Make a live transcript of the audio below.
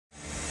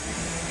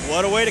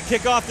What a way to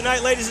kick off the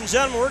night, ladies and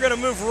gentlemen. We're going to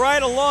move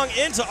right along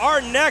into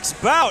our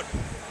next bout.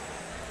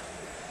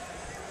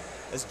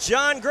 As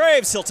John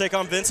Graves, he'll take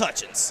on Vince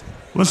Hutchens.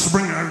 Let's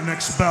bring our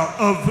next bout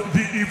of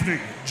the evening,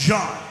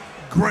 John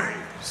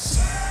Graves.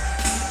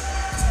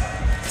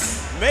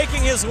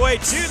 Making his way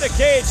to the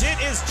cage,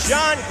 it is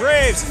John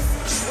Graves,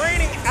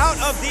 training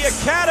out of the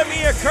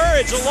Academy of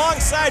Courage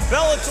alongside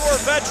Bellator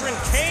veteran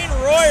Kane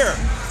Royer.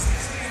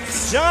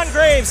 John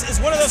Graves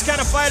is one of those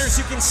kind of fighters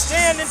who can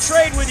stand and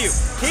trade with you.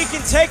 He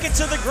can take it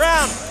to the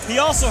ground. He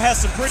also has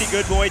some pretty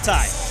good Muay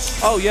Thai.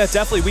 Oh yeah,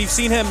 definitely. We've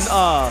seen him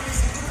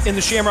in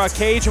the Shamrock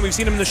cage, and we've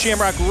seen him in the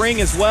Shamrock ring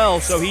as well.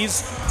 So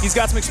he's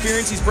got some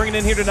experience he's bringing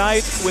in here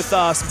tonight with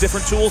some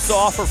different tools to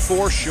offer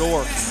for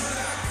sure.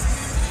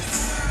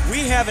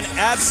 We have an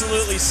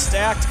absolutely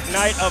stacked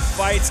night of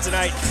fights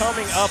tonight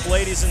coming up,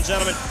 ladies and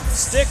gentlemen.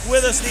 Stick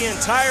with us the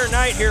entire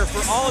night here.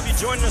 For all of you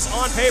joining us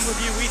on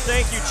pay-per-view, we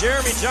thank you,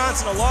 Jeremy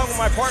Johnson, along with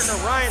my partner,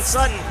 Ryan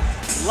Sutton,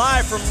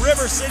 live from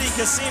River City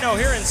Casino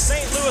here in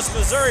St. Louis,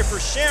 Missouri for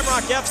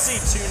Shamrock FC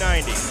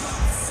 290.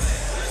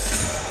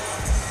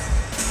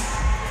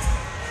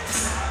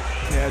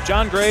 Yeah,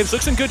 John Graves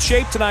looks in good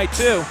shape tonight,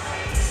 too.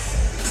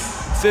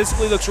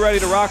 Physically looks ready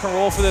to rock and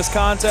roll for this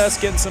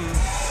contest, getting some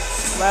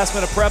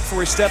last-minute prep before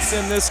he steps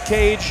in this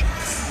cage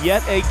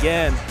yet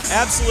again.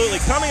 Absolutely.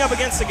 Coming up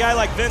against a guy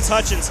like Vince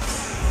Hutchens,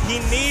 he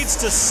needs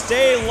to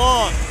stay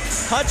long.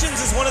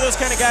 Hutchens is one of those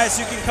kind of guys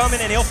who can come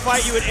in and he'll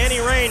fight you at any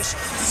range.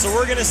 So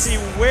we're going to see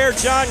where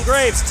John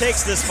Graves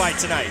takes this fight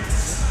tonight.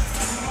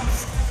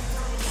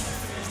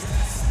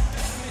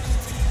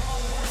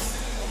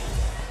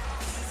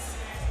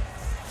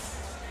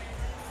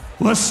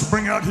 Let's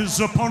bring out his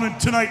opponent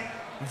tonight,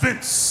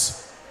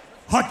 Vince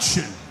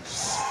Hutchens.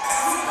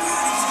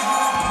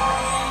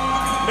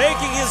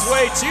 Making his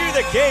way to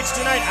the cage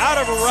tonight out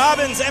of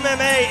Robbins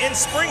MMA in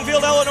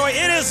Springfield, Illinois,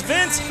 it is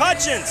Vince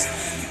Hutchens.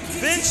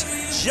 Vince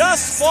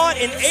just fought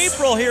in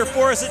April here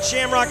for us at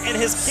Shamrock, and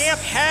his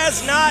camp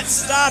has not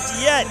stopped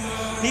yet.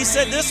 He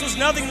said this was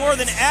nothing more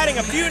than adding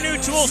a few new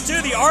tools to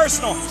the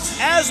arsenal.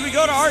 As we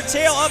go to our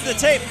tail of the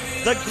tape,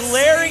 the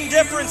glaring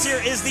difference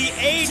here is the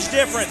age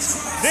difference.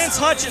 Vince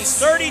Hutchens,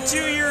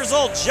 32 years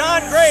old.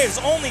 John Graves,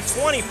 only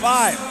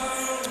 25.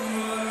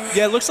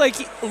 Yeah, it looks like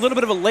a little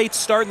bit of a late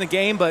start in the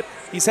game, but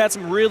he's had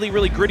some really,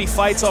 really gritty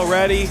fights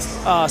already,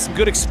 some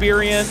good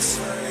experience,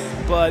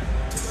 but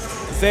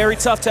very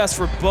tough test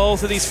for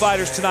both of these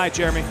fighters tonight,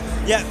 Jeremy.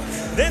 Yeah,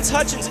 Vince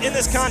Hutchens in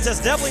this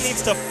contest definitely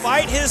needs to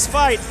fight his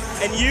fight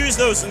and use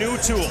those new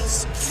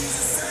tools.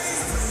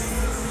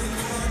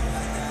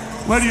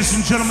 Ladies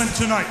and gentlemen,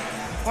 tonight,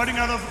 fighting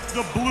out of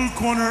the blue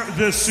corner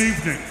this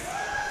evening,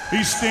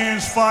 he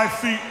stands 5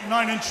 feet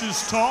 9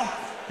 inches tall.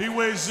 He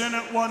weighs in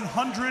at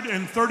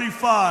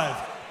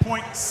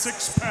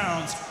 135.6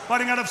 pounds.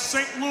 Fighting out of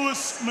St.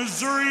 Louis,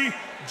 Missouri,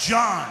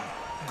 John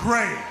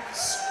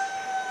Graves.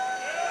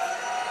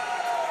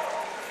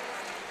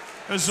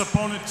 His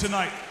opponent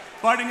tonight,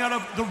 fighting out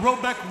of the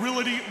Roebuck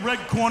Realty red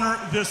corner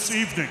this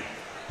evening.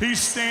 He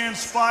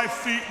stands 5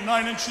 feet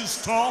 9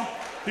 inches tall.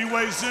 He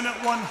weighs in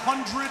at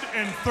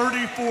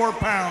 134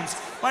 pounds.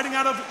 Fighting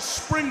out of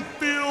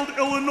Springfield,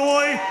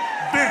 Illinois,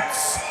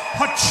 Vince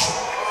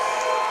Hutchens.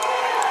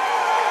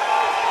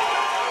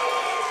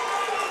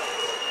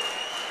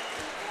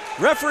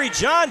 Referee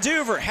John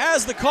Duver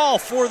has the call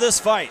for this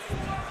fight.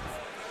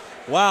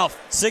 Wow,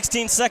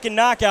 16-second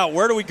knockout.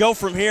 Where do we go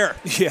from here?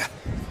 Yeah,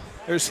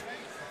 there's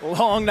a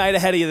long night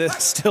ahead of you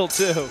still,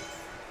 too.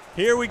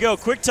 Here we go.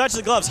 Quick touch of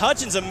the gloves.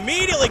 Hutchens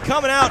immediately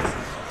coming out.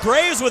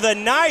 Graves with a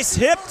nice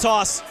hip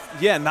toss.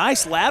 Yeah,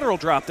 nice lateral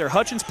drop there.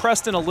 Hutchens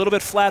pressed in a little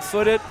bit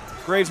flat-footed.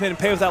 Graves made him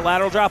pay with that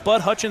lateral drop,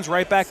 but Hutchens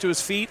right back to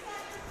his feet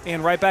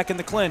and right back in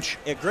the clinch.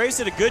 Yeah, Graves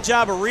did a good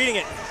job of reading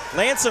it.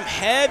 Lands some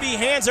heavy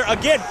hands there.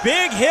 Again,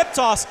 big hip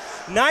toss.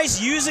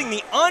 Nice using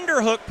the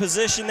underhook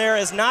position there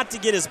as not to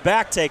get his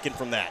back taken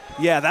from that.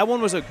 Yeah, that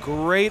one was a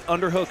great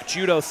underhook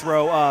judo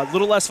throw. A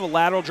little less of a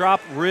lateral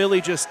drop.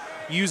 Really just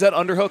use that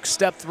underhook,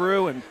 step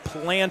through, and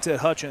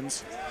planted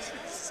Hutchens.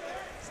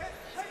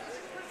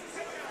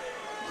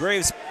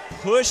 Graves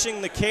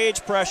pushing the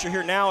cage pressure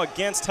here now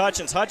against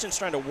Hutchens. Hutchens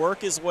trying to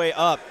work his way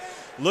up,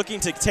 looking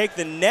to take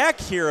the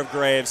neck here of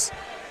Graves.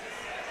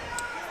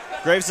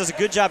 Graves does a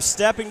good job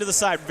stepping to the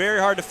side. Very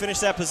hard to finish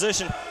that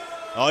position.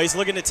 Oh, he's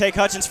looking to take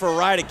Hutchens for a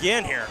ride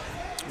again here.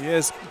 He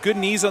has good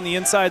knees on the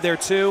inside there,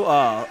 too.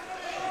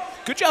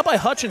 Good job by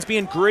Hutchens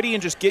being gritty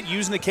and just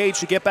using the cage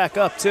to get back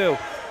up, too.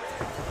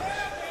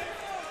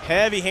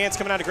 Heavy hands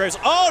coming out of Graves.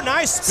 Oh,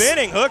 nice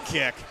spinning hook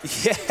kick.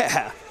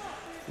 Yeah,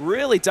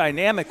 really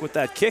dynamic with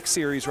that kick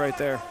series right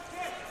there.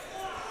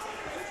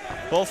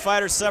 Both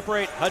fighters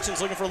separate. Hutchens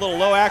looking for a little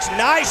low action.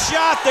 Nice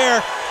shot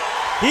there.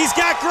 He's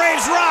got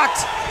Graves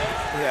rocked.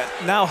 Yeah,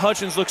 now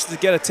Hutchens looks to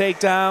get a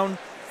takedown,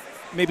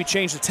 maybe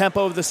change the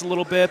tempo of this a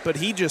little bit, but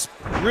he just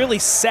really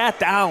sat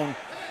down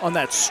on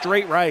that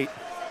straight right.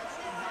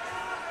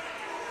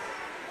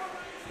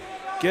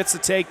 Gets the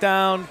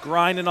takedown,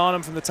 grinding on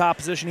him from the top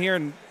position here,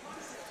 and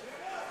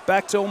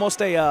back to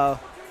almost a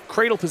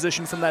cradle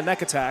position from that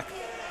neck attack.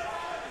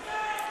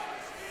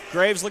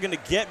 Graves looking to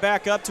get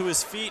back up to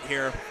his feet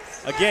here.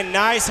 Again,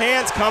 nice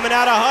hands coming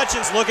out of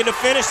Hutchens, looking to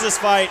finish this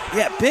fight.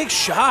 Yeah, big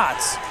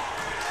shots.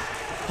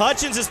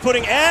 Hutchens is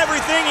putting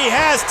everything he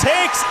has,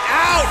 takes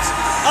out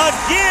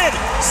again.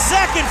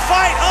 Second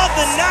fight of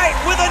the night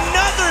with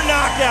another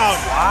knockout.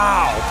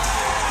 Wow.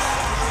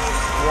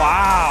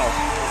 Wow.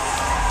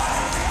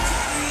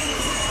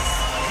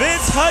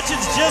 Vince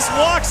Hutchens just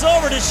walks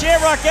over to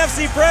Shamrock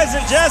FC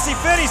president Jesse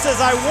Finney, says,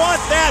 I want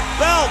that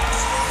belt.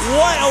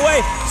 What a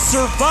way.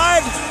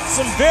 Survived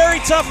some very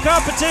tough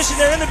competition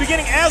there in the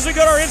beginning. As we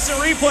go to our instant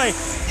replay,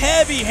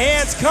 heavy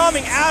hands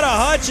coming out of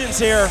Hutchens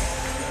here.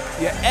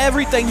 Yeah,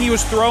 everything he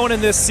was throwing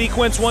in this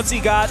sequence, once he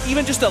got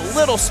even just a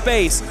little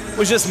space,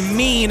 was just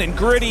mean and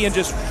gritty and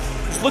just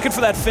looking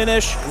for that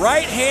finish.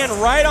 Right hand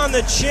right on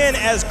the chin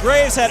as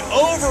Graves had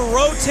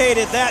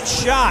over-rotated that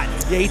shot.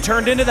 Yeah, he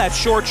turned into that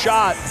short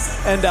shot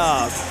and,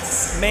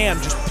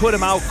 man, just put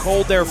him out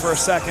cold there for a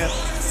second.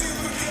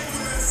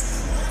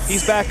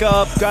 He's back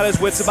up, got his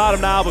wits about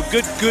him now, but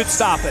good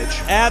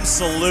stoppage.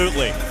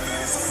 Absolutely.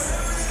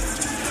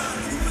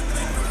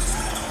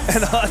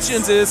 And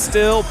Hutchens is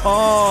still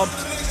pumped.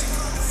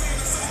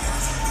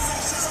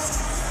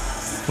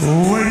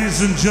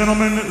 Ladies and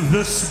gentlemen,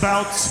 this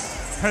bout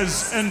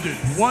has ended.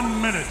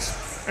 1 minute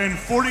and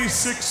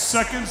 46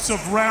 seconds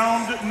of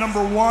round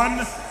number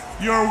 1.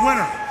 Your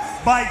winner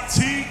by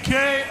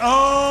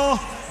TKO,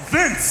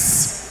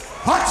 Vince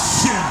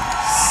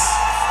Hutchens.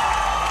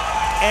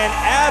 And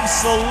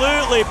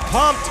absolutely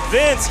pumped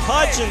Vince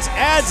Hutchens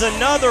adds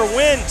another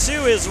win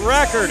to his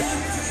record.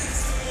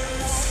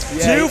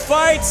 Yeah. 2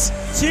 fights,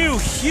 2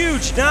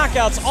 huge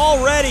knockouts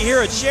already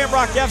here at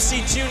Shamrock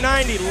FC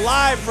 290,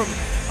 live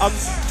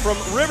from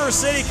River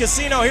City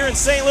Casino here in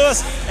St.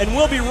 Louis, and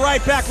we'll be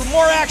right back with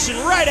more action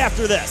right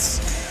after this.